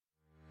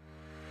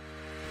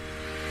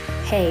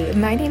Hey,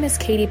 my name is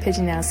Katie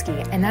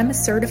Pijanowski, and I'm a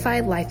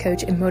certified life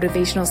coach and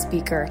motivational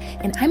speaker,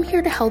 and I'm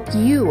here to help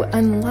you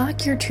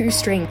unlock your true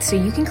strength so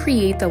you can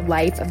create the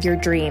life of your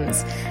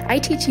dreams. I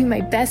teach you my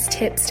best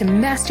tips to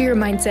master your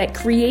mindset,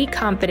 create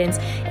confidence,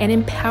 and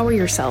empower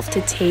yourself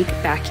to take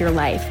back your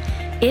life.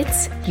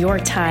 It's your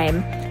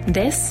time.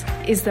 This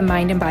is the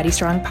Mind and Body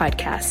Strong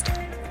podcast.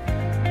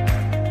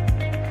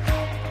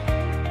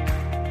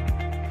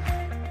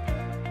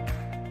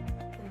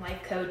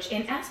 Coach.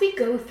 And as we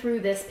go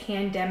through this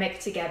pandemic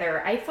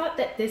together, I thought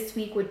that this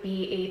week would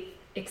be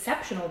an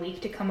exceptional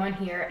week to come on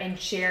here and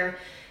share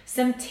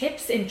some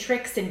tips and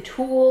tricks and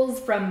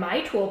tools from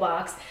my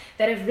toolbox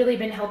that have really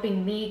been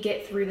helping me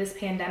get through this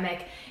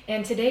pandemic.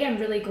 And today I'm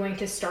really going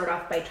to start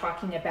off by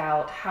talking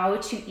about how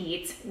to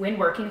eat when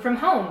working from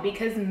home,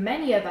 because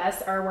many of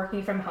us are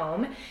working from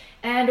home.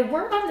 And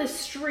word on the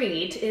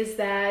street is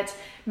that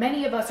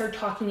many of us are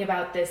talking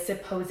about this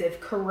supposed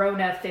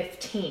Corona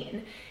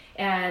 15.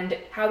 And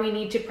how we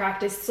need to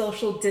practice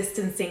social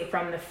distancing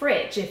from the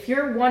fridge. If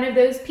you're one of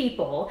those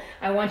people,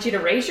 I want you to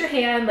raise your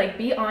hand,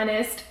 be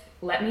honest,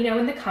 let me know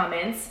in the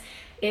comments.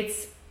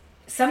 It's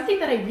something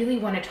that I really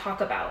want to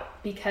talk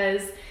about,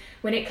 because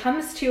when it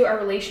comes to our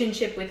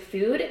relationship with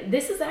food,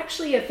 this is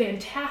actually a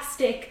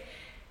fantastic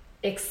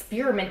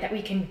experiment that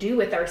we can do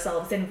with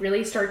ourselves and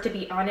really start to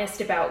be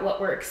honest about what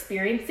we're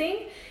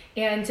experiencing,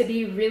 and to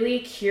be really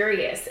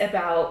curious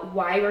about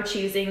why we're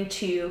choosing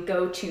to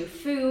go to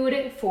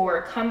food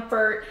for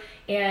comfort.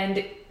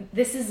 And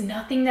this is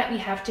nothing that we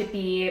have to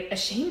be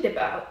ashamed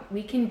about.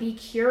 We can be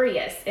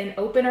curious and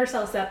open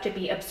ourselves up to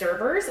be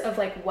observers of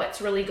what's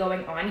really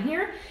going on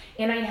here.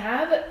 And I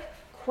have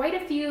quite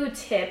a few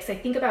tips. I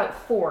think about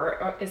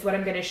 4 is what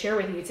I'm going to share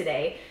with you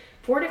today.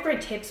 4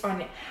 different tips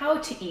on how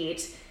to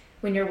eat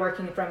when you're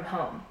working from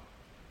home.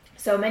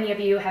 So many of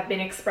you have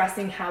been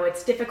expressing how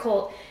it's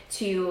difficult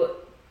to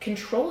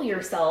control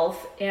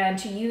yourself and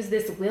to use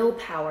this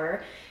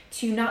willpower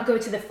to not go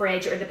to the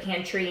fridge or the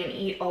pantry and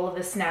eat all of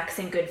the snacks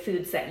and good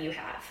foods that you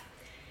have.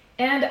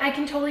 And I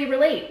can totally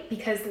relate,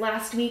 because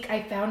last week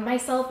I found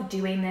myself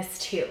doing this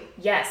too.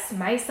 Yes,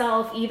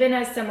 myself, even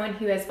as someone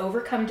who has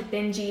overcome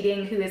binge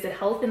eating, who is a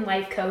health and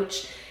life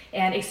coach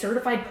and a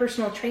certified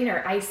personal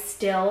trainer, I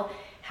still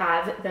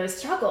have those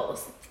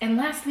struggles. And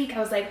last week I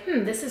was like,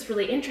 this is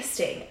really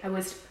interesting. I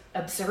was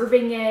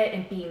observing it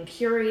and being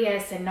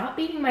curious and not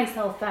beating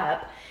myself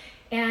up.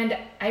 And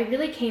I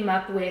really came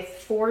up with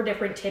 4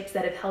 different tips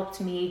that have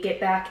helped me get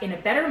back in a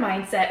better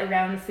mindset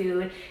around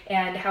food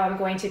and how I'm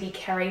going to be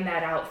carrying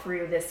that out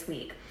through this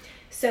week.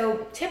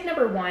 So tip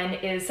number 1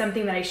 is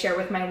something that I share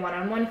with my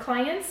one-on-one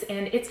clients,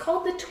 and it's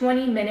called the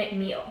 20-minute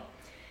meal.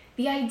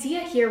 The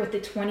idea here with the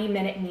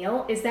 20-minute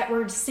meal is that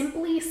we're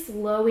simply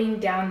slowing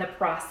down the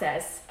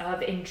process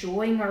of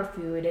enjoying our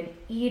food and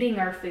eating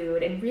our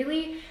food, and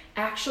really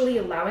actually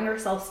allowing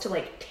ourselves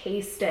to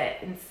taste it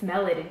and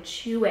smell it and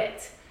chew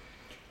it.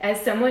 As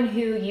someone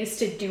who used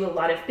to do a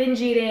lot of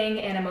binge eating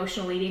and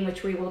emotional eating,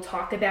 which we will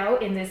talk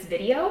about in this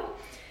video,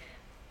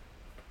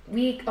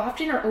 we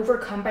often are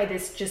overcome by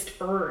this just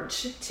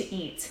urge to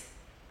eat.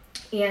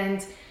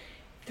 And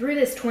through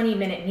this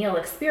 20-minute meal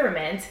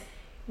experiment,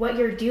 what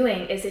you're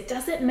doing is, it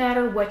doesn't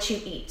matter what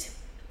you eat.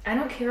 I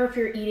don't care if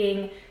you're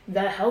eating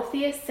the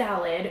healthiest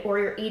salad or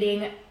you're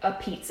eating a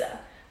pizza.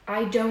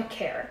 I don't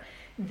care.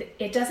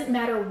 It doesn't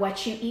matter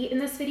what you eat in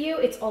this video.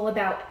 It's all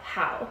about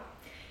how.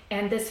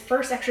 And this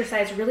first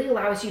exercise really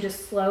allows you to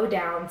slow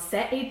down,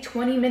 set a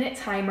 20-minute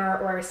timer,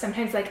 or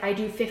sometimes I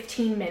do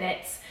 15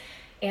 minutes.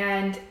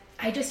 And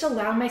I just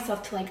allow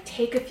myself to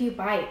take a few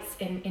bites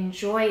and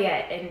enjoy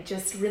it and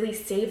just really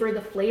savor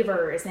the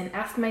flavors and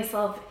ask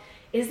myself,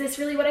 is this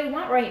really what I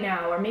want right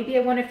now? Or maybe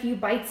I want a few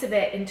bites of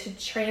it and to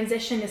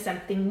transition to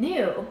something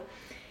new.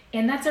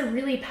 And that's a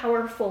really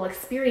powerful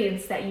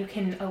experience, that you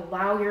can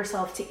allow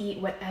yourself to eat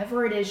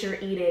whatever it is you're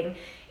eating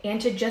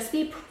and to just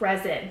be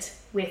present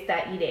with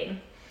that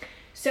eating.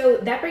 So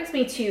that brings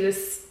me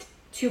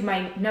to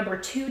my number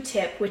 2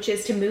 tip, which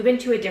is to move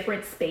into a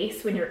different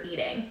space when you're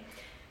eating.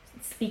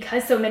 It's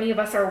because so many of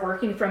us are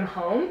working from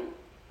home,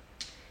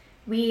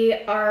 we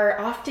are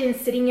often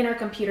sitting in our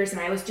computers, and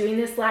I was doing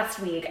this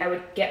last week. I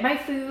would get my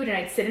food and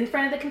I'd sit in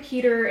front of the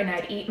computer and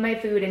I'd eat my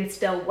food and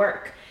still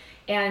work.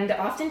 And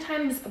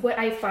oftentimes what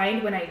I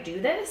find when I do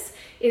this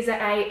is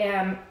that I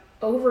am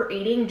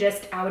overeating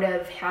just out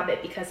of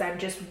habit, because I'm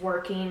just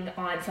working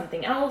on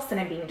something else and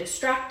I'm being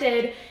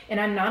distracted and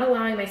I'm not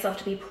allowing myself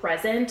to be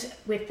present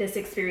with this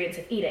experience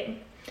of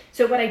eating.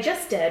 So what I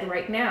just did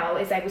right now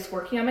is, I was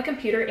working on my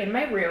computer in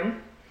my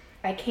room.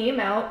 I came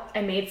out,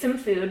 I made some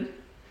food,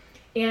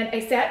 and I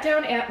sat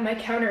down at my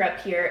counter up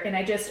here and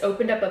I just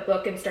opened up a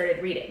book and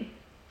started reading.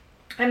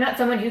 I'm not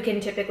someone who can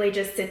typically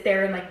just sit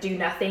there and do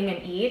nothing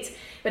and eat,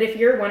 but if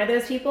you're one of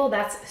those people,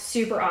 that's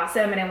super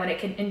awesome, and I want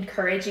to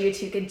encourage you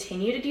to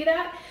continue to do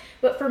that.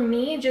 But for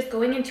me, just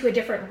going into a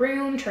different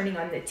room, turning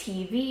on the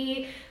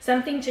TV,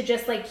 something to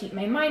just keep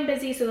my mind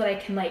busy so that I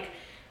can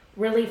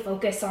really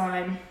focus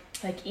on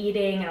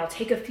eating, and I'll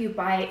take a few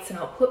bites and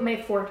I'll put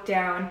my fork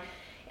down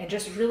and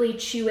just really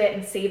chew it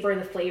and savor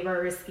the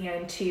flavors,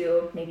 and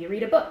to maybe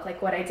read a book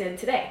like what I did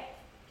today.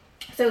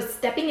 So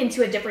stepping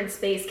into a different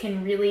space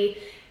can really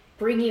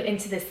bring you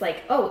into this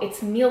like, oh,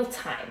 it's meal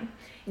time.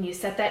 And you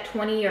set that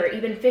 20 or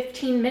even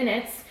 15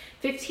 minutes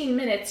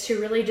to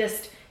really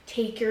just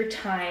take your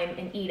time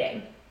in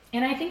eating.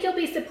 And I think you'll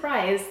be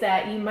surprised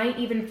that you might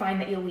even find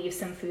that you'll leave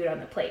some food on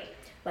the plate,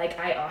 like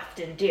I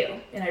often do.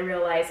 And I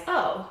realize,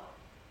 oh,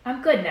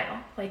 I'm good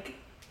now. Like,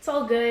 it's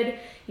all good.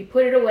 You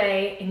put it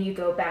away and you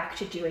go back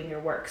to doing your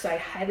work. So I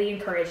highly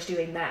encourage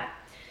doing that.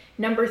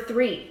 Number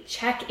 3,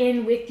 check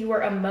in with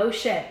your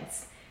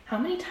emotions. How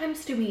many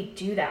times do we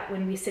do that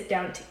when we sit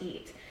down to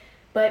eat?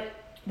 But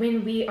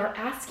when we are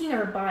asking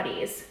our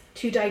bodies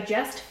to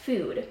digest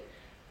food,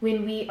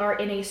 when we are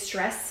in a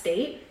stress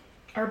state,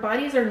 our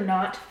bodies are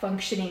not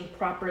functioning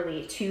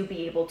properly to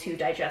be able to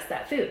digest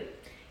that food.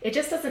 It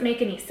just doesn't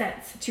make any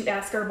sense to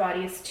ask our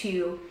bodies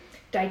to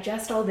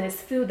digest all this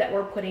food that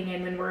we're putting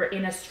in when we're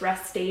in a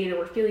stress state, or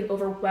we're feeling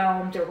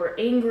overwhelmed, or we're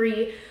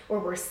angry, or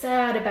we're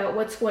sad about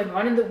what's going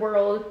on in the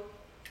world,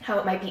 how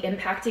it might be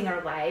impacting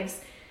our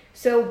lives.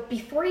 So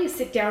before you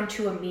sit down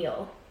to a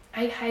meal,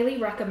 I highly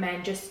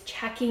recommend just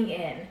checking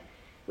in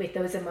with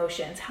those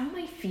emotions. How am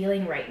I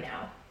feeling right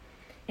now?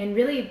 And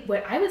really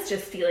what I was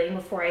just feeling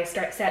before I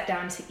sat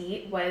down to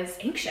eat was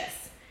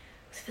anxious.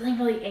 I was feeling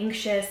really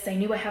anxious. I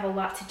knew I have a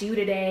lot to do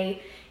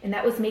today, and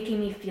that was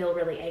making me feel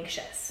really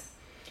anxious.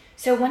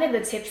 So one of the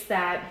tips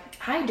that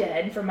I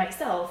did for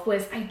myself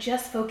was I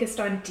just focused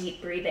on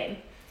deep breathing.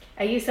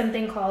 I use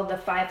something called the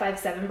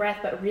 5-5-7 breath,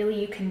 but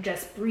really you can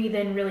just breathe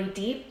in really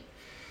deep,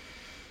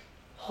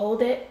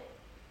 hold it,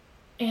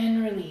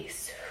 and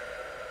release.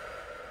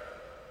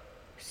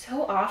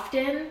 So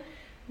often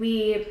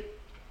we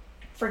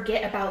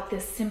forget about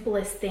the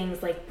simplest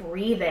things like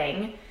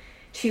breathing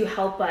to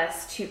help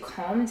us to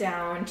calm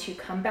down, to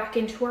come back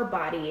into our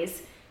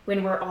bodies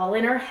when we're all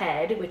in our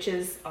head, which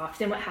is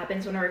often what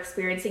happens when we're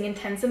experiencing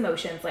intense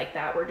emotions like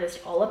that. We're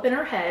just all up in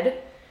our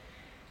head.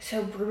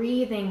 So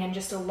breathing and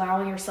just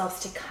allowing yourselves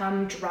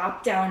to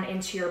drop down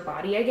into your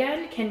body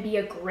again can be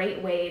a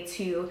great way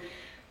to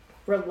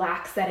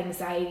relax that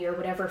anxiety or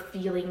whatever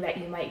feeling that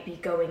you might be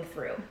going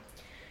through.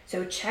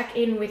 So check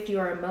in with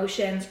your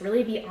emotions,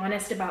 really be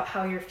honest about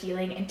how you're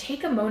feeling, and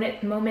take a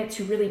moment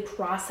to really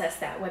process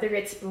that, whether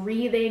it's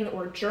breathing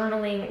or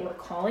journaling or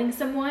calling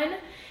someone,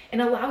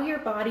 and allow your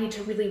body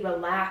to really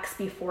relax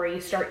before you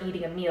start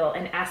eating a meal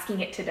and asking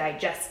it to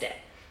digest it.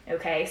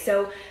 Okay,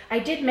 so I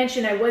did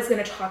mention I was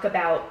going to talk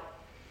about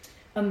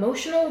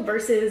emotional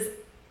versus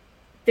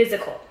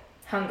physical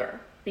hunger,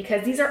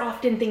 because these are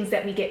often things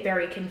that we get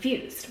very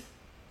confused.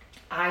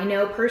 I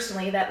know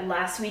personally that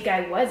last week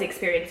I was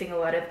experiencing a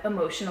lot of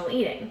emotional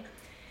eating.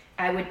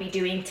 I would be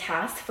doing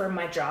tasks for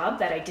my job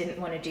that I didn't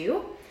want to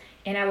do,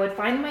 and I would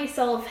find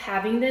myself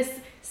having this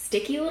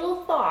sticky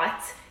little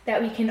thought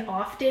that we can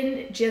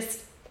often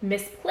just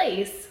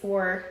misplace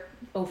or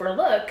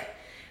overlook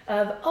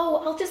of,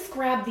 oh, I'll just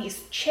grab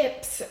these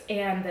chips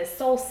and the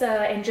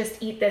salsa and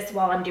just eat this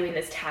while I'm doing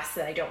this task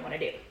that I don't want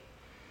to do.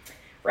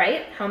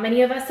 Right? How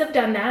many of us have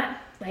done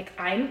that? Like,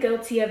 I'm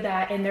guilty of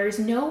that, and there's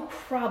no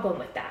problem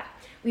with that.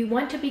 We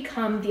want to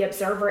become the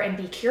observer and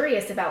be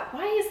curious about,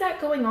 why is that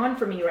going on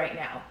for me right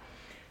now?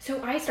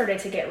 So I started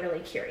to get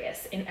really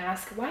curious and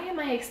ask, why am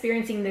I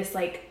experiencing this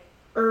like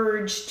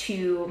urge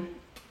to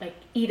like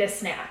eat a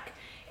snack?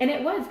 And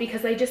it was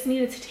because I just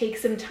needed to take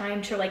some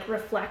time to like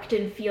reflect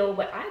and feel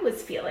what I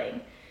was feeling.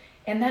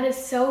 And that is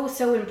so,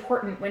 so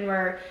important when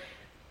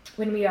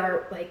we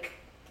are like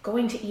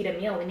going to eat a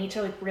meal. We need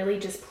to like really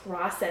just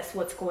process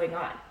what's going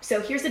on.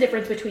 So here's the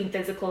difference between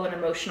physical and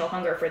emotional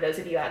hunger for those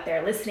of you out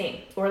there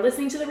listening or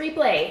listening to the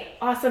replay.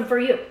 Awesome for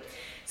you.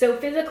 So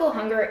physical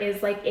hunger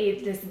is like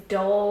this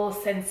dull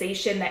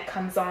sensation that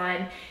comes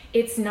on.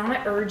 It's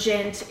not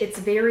urgent. It's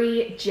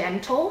very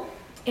gentle,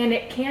 and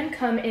it can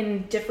come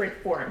in different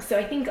forms. So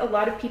I think a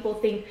lot of people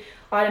think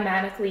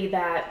automatically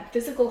that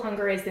physical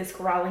hunger is this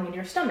growling in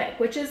your stomach,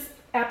 which is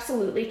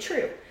absolutely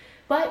true.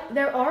 But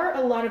there are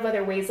a lot of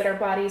other ways that our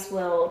bodies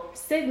will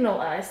signal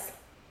us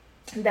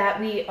that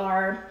we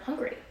are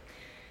hungry.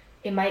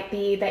 It might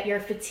be that you're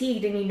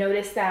fatigued and you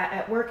notice that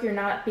at work you're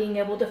not being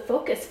able to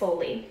focus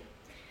fully.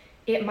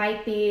 It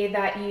might be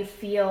that you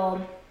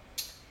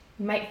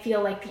might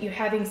feel like you're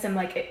having some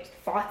like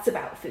thoughts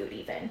about food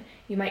even.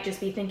 You might just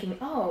be thinking,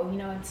 oh,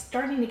 it's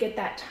starting to get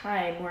that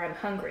time where I'm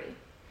hungry.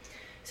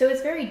 So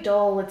it's very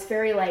dull. It's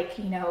very like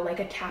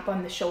a tap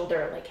on the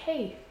shoulder, like,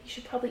 hey, you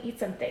should probably eat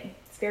something.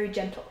 It's very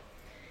gentle.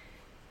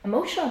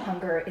 Emotional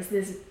hunger is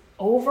this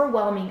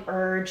overwhelming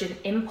urge and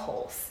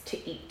impulse to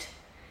eat.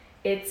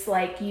 It's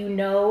like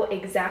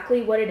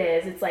exactly what it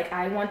is. It's like,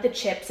 I want the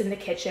chips in the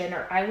kitchen,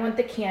 or I want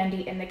the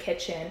candy in the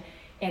kitchen,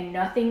 and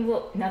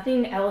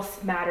nothing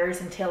else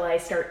matters until I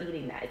start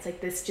eating that. It's like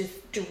this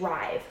just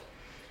drive.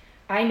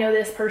 I know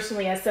this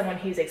personally as someone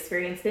who's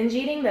experienced binge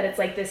eating, that it's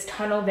like this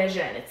tunnel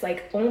vision. It's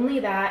like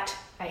only that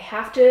I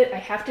have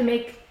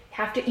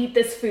to eat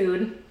this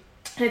food,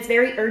 and it's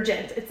very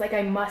urgent. It's like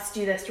I must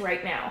do this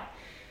right now.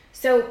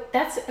 So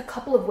that's a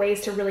couple of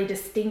ways to really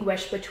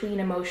distinguish between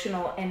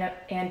emotional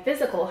and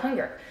physical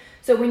hunger.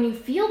 So when you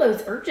feel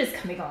those urges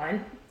coming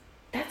on,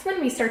 that's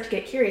when we start to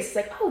get curious. It's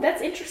like, oh,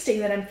 that's interesting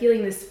that I'm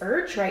feeling this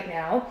urge right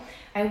now.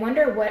 I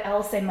wonder what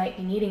else I might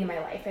be needing in my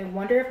life. I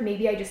wonder if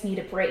maybe I just need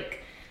a break.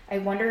 I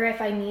wonder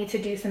if I need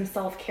to do some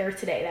self-care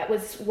today. That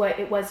was what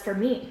it was for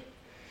me.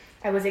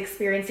 I was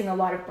experiencing a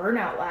lot of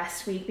burnout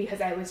last week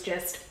because I was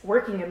just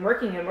working and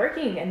working and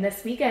working. And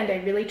this weekend,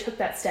 I really took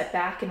that step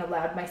back and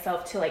allowed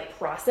myself to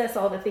process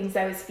all the things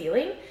I was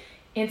feeling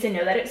and to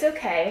know that it's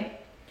okay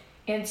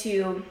and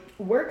to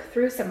work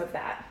through some of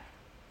that.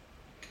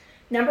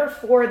 Number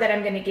 4 that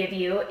I'm going to give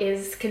you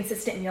is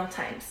consistent meal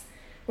times.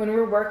 When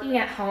we're working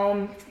at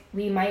home,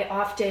 we might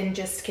often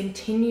just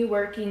continue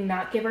working,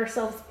 not give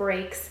ourselves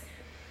breaks.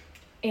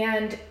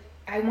 And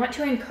I want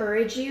to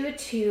encourage you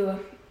to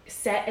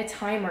set a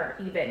timer,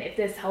 even if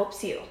this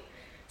helps you,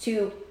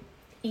 to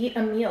eat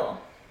a meal,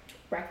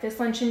 breakfast,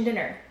 lunch, and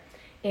dinner,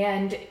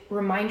 and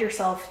remind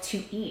yourself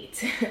to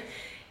eat.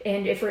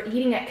 And if we're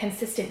eating at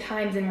consistent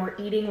times and we're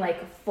eating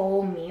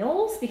full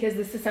meals, because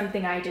this is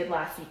something I did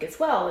last week as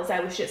well, is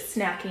I was just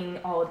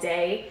snacking all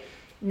day,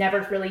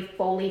 never really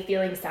fully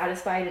feeling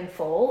satisfied and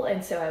full.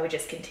 And so I would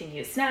just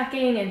continue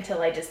snacking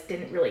until I just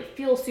didn't really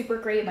feel super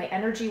great. My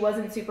energy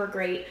wasn't super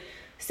great.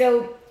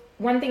 So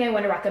one thing I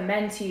want to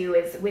recommend to you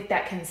is with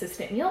that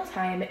consistent meal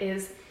time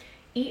is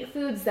eat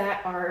foods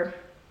that are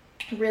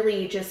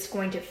really just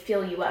going to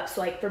fill you up.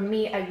 So for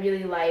me, I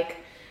really like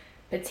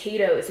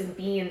potatoes and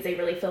beans. They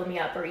really fill me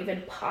up, or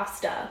even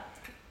pasta.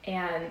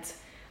 And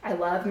I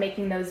love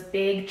making those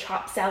big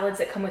chopped salads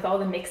that come with all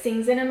the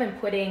mixings in them and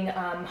putting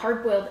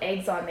hard-boiled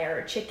eggs on there,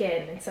 or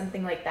chicken and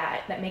something like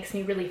that. That makes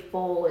me really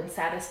full and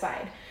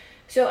satisfied.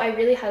 So I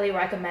really highly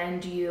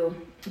recommend you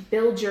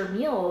build your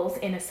meals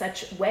in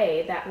such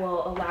way that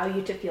will allow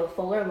you to feel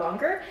fuller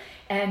longer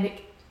and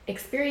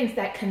experience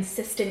that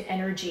consistent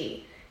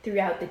energy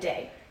throughout the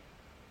day.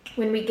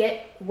 When we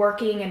get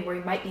working and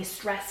we might be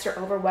stressed or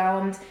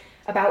overwhelmed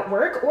about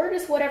work or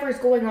just whatever is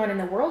going on in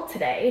the world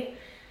today,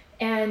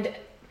 and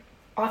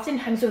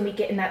oftentimes when we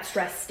get in that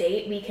stress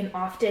state, we can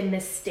often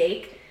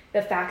mistake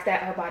the fact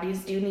that our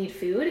bodies do need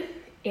food,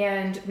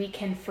 and we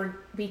can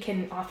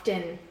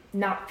often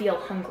not feel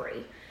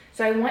hungry.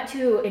 So I want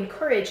to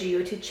encourage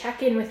you to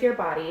check in with your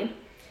body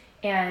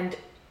and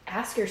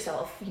ask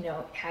yourself,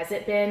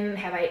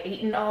 have I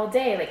eaten all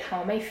day?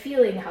 How am I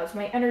feeling? How's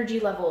my energy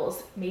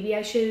levels? Maybe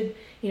I should,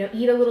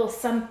 eat a little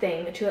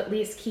something to at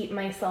least keep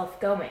myself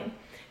going.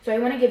 So I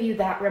want to give you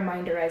that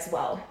reminder as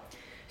well.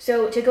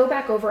 So to go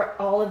back over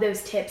all of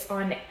those tips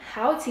on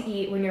how to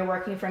eat when you're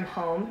working from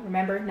home,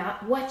 remember,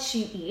 not what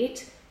you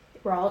eat.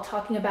 We're all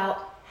talking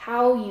about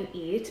how you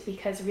eat,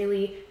 because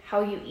really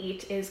how you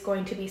eat is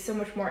going to be so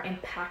much more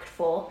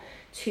impactful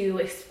to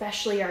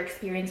especially our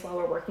experience while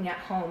we're working at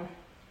home.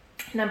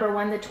 Number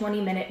 1, the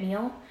 20-minute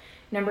meal.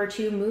 Number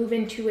 2, move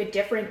into a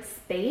different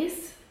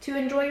space to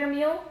enjoy your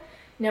meal.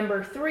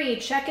 Number 3,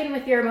 check in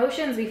with your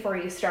emotions before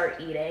you start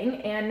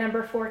eating. And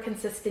number 4,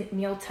 consistent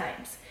meal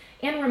times.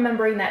 And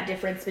remembering that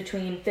difference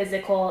between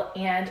physical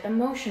and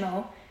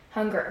emotional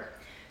hunger.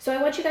 So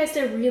I want you guys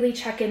to really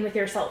check in with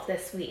yourself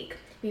this week.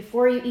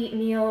 Before you eat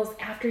meals,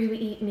 after you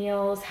eat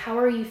meals, how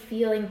are you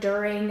feeling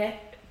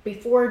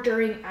before,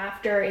 during,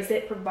 after? Is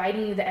it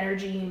providing you the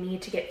energy you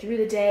need to get through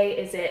the day?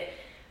 Is it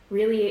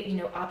really,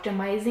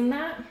 optimizing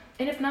that?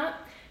 And if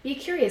not, be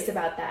curious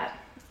about that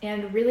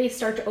and really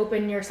start to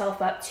open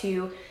yourself up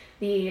to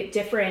the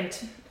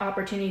different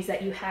opportunities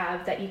that you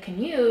have that you can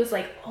use.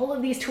 All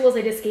of these tools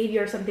I just gave you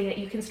are something that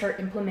you can start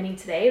implementing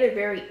today. They're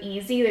very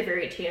easy, they're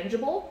very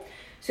tangible.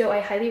 So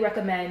I highly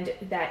recommend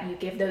that you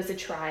give those a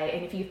try.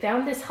 And if you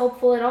found this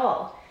helpful at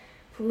all,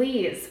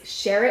 please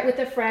share it with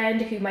a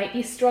friend who might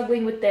be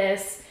struggling with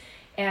this,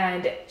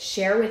 and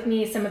share with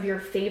me some of your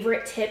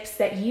favorite tips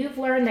that you've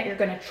learned that you're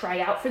going to try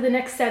out for the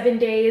next 7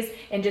 days,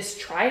 and just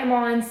try them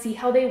on, see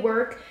how they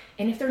work.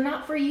 And if they're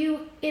not for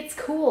you, it's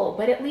cool,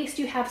 but at least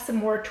you have some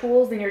more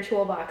tools in your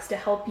toolbox to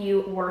help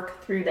you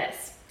work through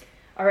this.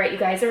 All right, you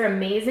guys are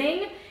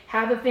amazing.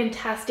 Have a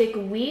fantastic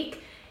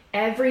week.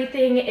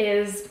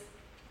 Everything's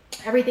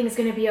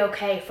going to be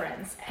okay,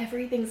 friends.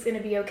 Everything's going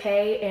to be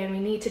okay, and we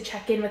need to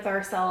check in with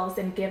ourselves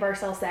and give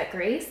ourselves that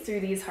grace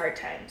through these hard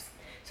times.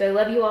 So I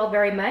love you all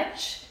very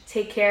much.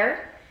 Take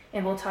care,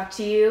 and we'll talk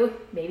to you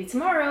maybe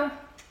tomorrow.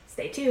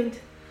 Stay tuned.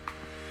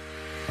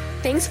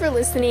 Thanks for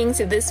listening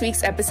to this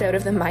week's episode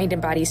of the Mind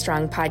and Body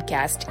Strong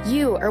podcast.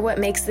 You are what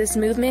makes this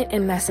movement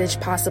and message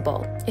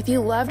possible. If you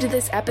loved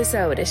this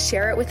episode,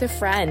 share it with a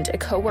friend, a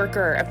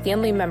coworker, a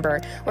family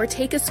member, or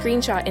take a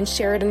screenshot and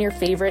share it on your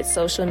favorite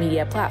social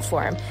media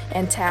platform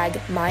and tag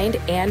Mind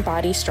and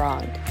Body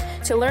Strong.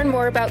 To learn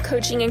more about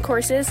coaching and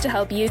courses to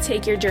help you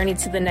take your journey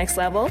to the next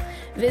level,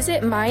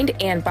 visit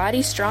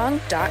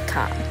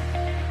mindandbodystrong.com.